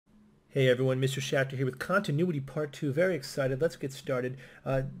Hey everyone, Mr. Chapter here with Continuity Part 2. Very excited. Let's get started.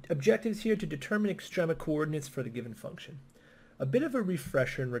 Objectives here to determine extrema coordinates for the given function. A bit of a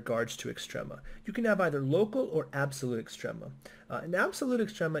refresher in regards to extrema. You can have either local or absolute extrema. An absolute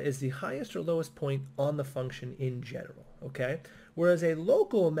extrema is the highest or lowest point on the function in general, okay? Whereas a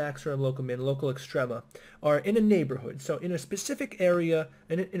local max or a local min, local extrema, are in a neighborhood. So in a specific area,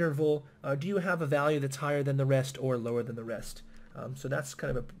 in an interval, do you have a value that's higher than the rest or lower than the rest? So that's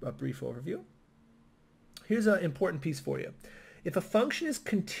kind of a brief overview. Here's an important piece for you. If a function is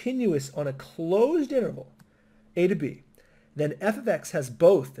continuous on a closed interval, a to b, then f of x has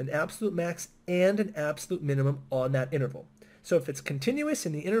both an absolute max and an absolute minimum on that interval. So if it's continuous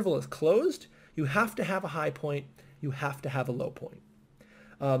and the interval is closed, you have to have a high point, you have to have a low point.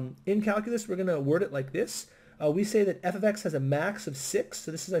 In calculus, we're going to word it like this. We say that f of x has a max of 6, so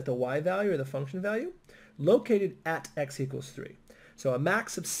this is like the y value or the function value, located at x equals 3. So a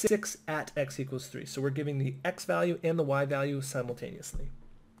max of 6 at x equals 3. So we're giving the x value and the y value simultaneously.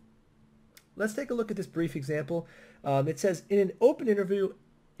 Let's take a look at this brief example. It says in an open interval.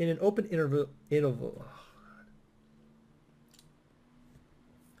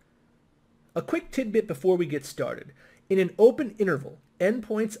 A quick tidbit before we get started. In an open interval,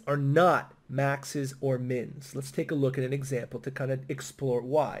 endpoints are not maxes or mins. Let's take a look at an example to kind of explore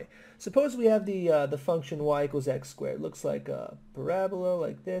why. Suppose we have the function y equals x squared. It looks like a parabola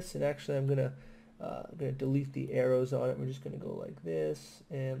like this, and actually I'm gonna delete the arrows on it. We're just gonna go like this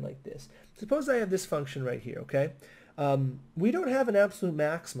and like this. Suppose I have this function right here, okay? We don't have an absolute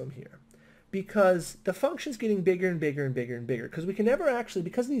maximum here because the function's getting bigger and bigger and bigger and bigger, because we can never actually,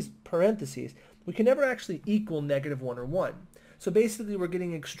 because of these parentheses, we can never actually equal -1 or 1. So basically we're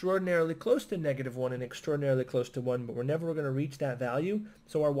getting extraordinarily close to -1 and extraordinarily close to 1, but we're never going to reach that value.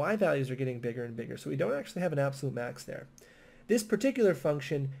 So our y values are getting bigger and bigger. So we don't actually have an absolute max there. This particular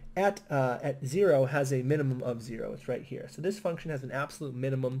function at 0 has a minimum of 0. It's right here. So this function has an absolute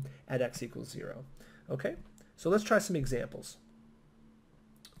minimum at x equals 0. Okay, so let's try some examples.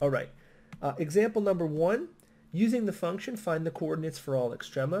 All right, example number 1. Using the function, find the coordinates for all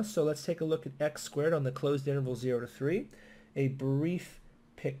extrema. So let's take a look at x squared on the closed interval 0 to 3. A brief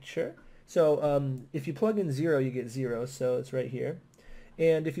picture. So if you plug in 0, you get 0, so it's right here.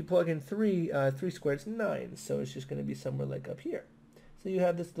 And if you plug in 3, 3 squared is 9, so it's just going to be somewhere like up here. So you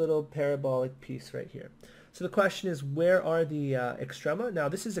have this little parabolic piece right here. So the question is, where are the extrema? Now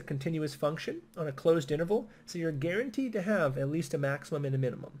this is a continuous function on a closed interval, so you're guaranteed to have at least a maximum and a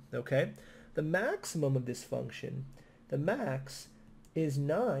minimum, okay? The maximum of this function, the max, is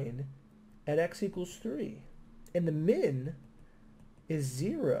 9 at x equals 3. And the min is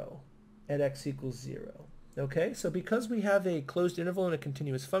 0 at x equals 0. Okay, so because we have a closed interval and a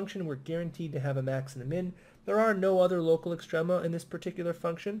continuous function, we're guaranteed to have a max and a min. There are no other local extrema in this particular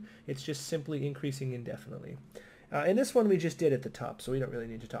function. It's just simply increasing indefinitely. And this one we just did at the top, so we don't really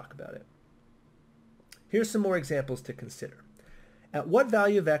need to talk about it. Here's some more examples to consider. At what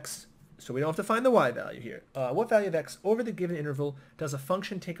value of x, so we don't have to find the y value here. What value of x over the given interval does a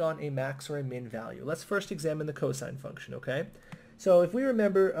function take on a max or a min value? Let's first examine the cosine function, okay? So if we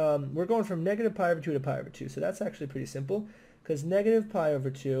remember, we're going from -pi/2 to pi/2, so that's actually pretty simple, because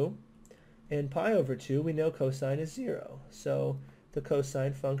 -pi/2 and pi/2, we know cosine is 0. So the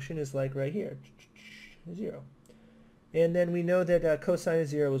cosine function is like right here, 0. And then we know that cosine of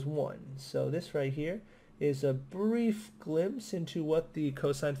 0 is 1. So this right here is a brief glimpse into what the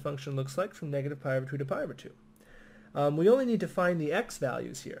cosine function looks like from -pi/2 to pi/2. We only need to find the x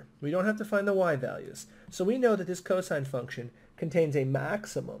values here. We don't have to find the y values. So we know that this cosine function contains a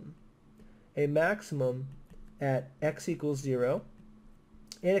maximum at x equals 0,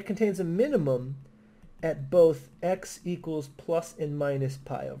 and it contains a minimum at both x equals plus and minus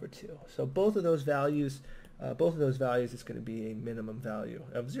pi/2. So both of those values is going to be a minimum value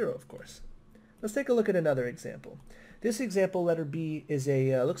of 0, of course. Let's take a look at another example. This example, letter B, is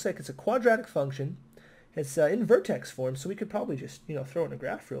looks like it's a quadratic function. It's in vertex form, so we could probably just throw it in a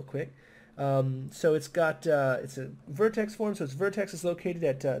graph real quick. So it's got it's a vertex form, so its vertex is located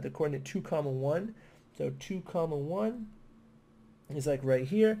at the coordinate 2, 1. So 2, 1 is like right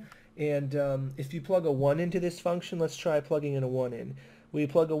here. And if you plug a 1 into this function, let's try plugging in a 1 in. We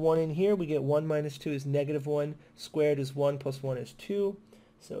plug a 1 in here, we get 1 minus 2 is -1, squared is 1 plus 1 is 2.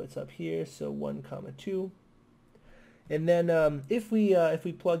 So it's up here, so 1, 2. And then if we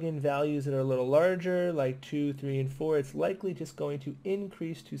plug in values that are a little larger, like 2, 3, and 4, it's likely just going to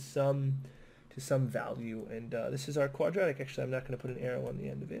increase to some value. And this is our quadratic. Actually, I'm not going to put an arrow on the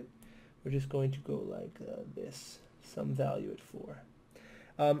end of it. We're just going to go like this, some value at 4.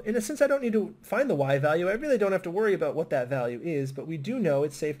 And since I don't need to find the y value, I really don't have to worry about what that value is, but we do know,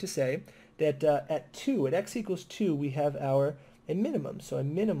 it's safe to say, that at 2, at x equals 2, we have a minimum. So a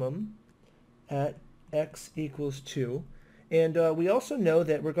minimum at x equals 2. And we also know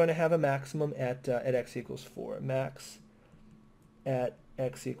that we're going to have a maximum at x equals 4. Max at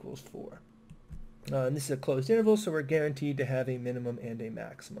x equals 4. And this is a closed interval, so we're guaranteed to have a minimum and a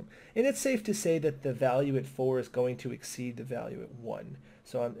maximum. And it's safe to say that the value at 4 is going to exceed the value at 1.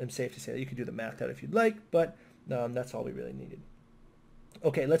 So I'm safe to say that. You could do the math out if you'd like, but that's all we really needed.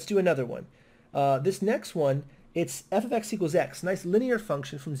 Okay, let's do another one. This next one, it's f of x equals x, nice linear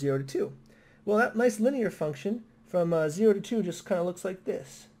function from 0 to 2. Well, that nice linear function from 0 to 2 just kind of looks like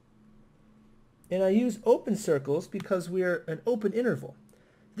this. And I use open circles because we're an open interval.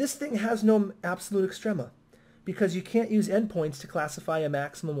 This thing has no absolute extrema because you can't use endpoints to classify a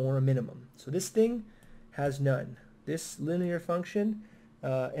maximum or a minimum. So this thing has none. This linear function,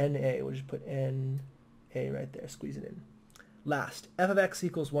 NA, we'll just put NA right there, squeeze it in. Last, f of x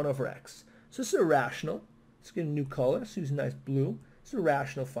equals 1 over x. So this is a rational. Let's get a new color. Let's use a nice blue. It's a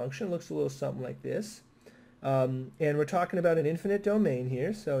rational function. It looks a little something like this. And we're talking about an infinite domain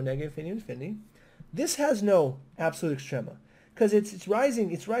here, so negative infinity, infinity. This has no absolute extrema because it's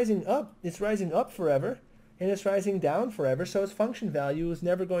rising up forever, and it's rising down forever, so its function value is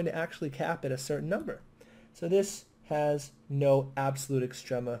never going to actually cap at a certain number. So this has no absolute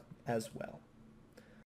extrema as well.